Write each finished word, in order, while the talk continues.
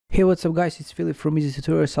Hey, what's up guys, it's Philip from Easy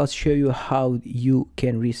Tutorials. I'll show you how you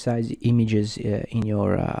can resize images in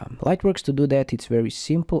your Lightworks. To do that, it's very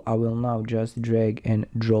simple. I will now just drag and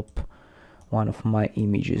drop one of my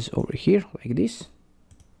images over here like this.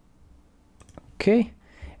 Okay,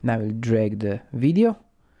 now I will drag the video,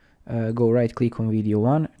 go right click on video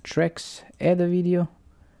 1, tracks, add a video,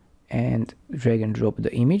 and drag and drop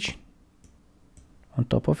the image on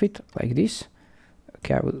top of it like this.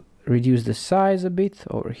 Okay, I will reduce the size a bit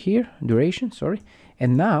over here, duration, sorry,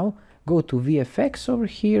 and now go to VFX over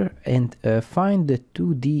here and find the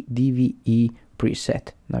 2D DVE preset.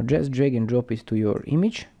 Now just drag and drop it to your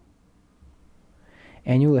image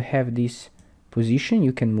and you will have this position.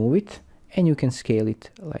 You can move it and you can scale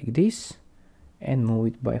it like this and move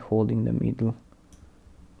it by holding the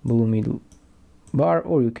blue middle bar,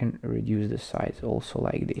 or you can reduce the size also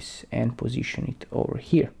like this and position it over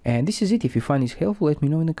here. And this is it. If you find this helpful, let me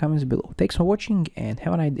know in the comments below. Thanks for watching and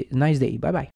have a nice day. Bye bye.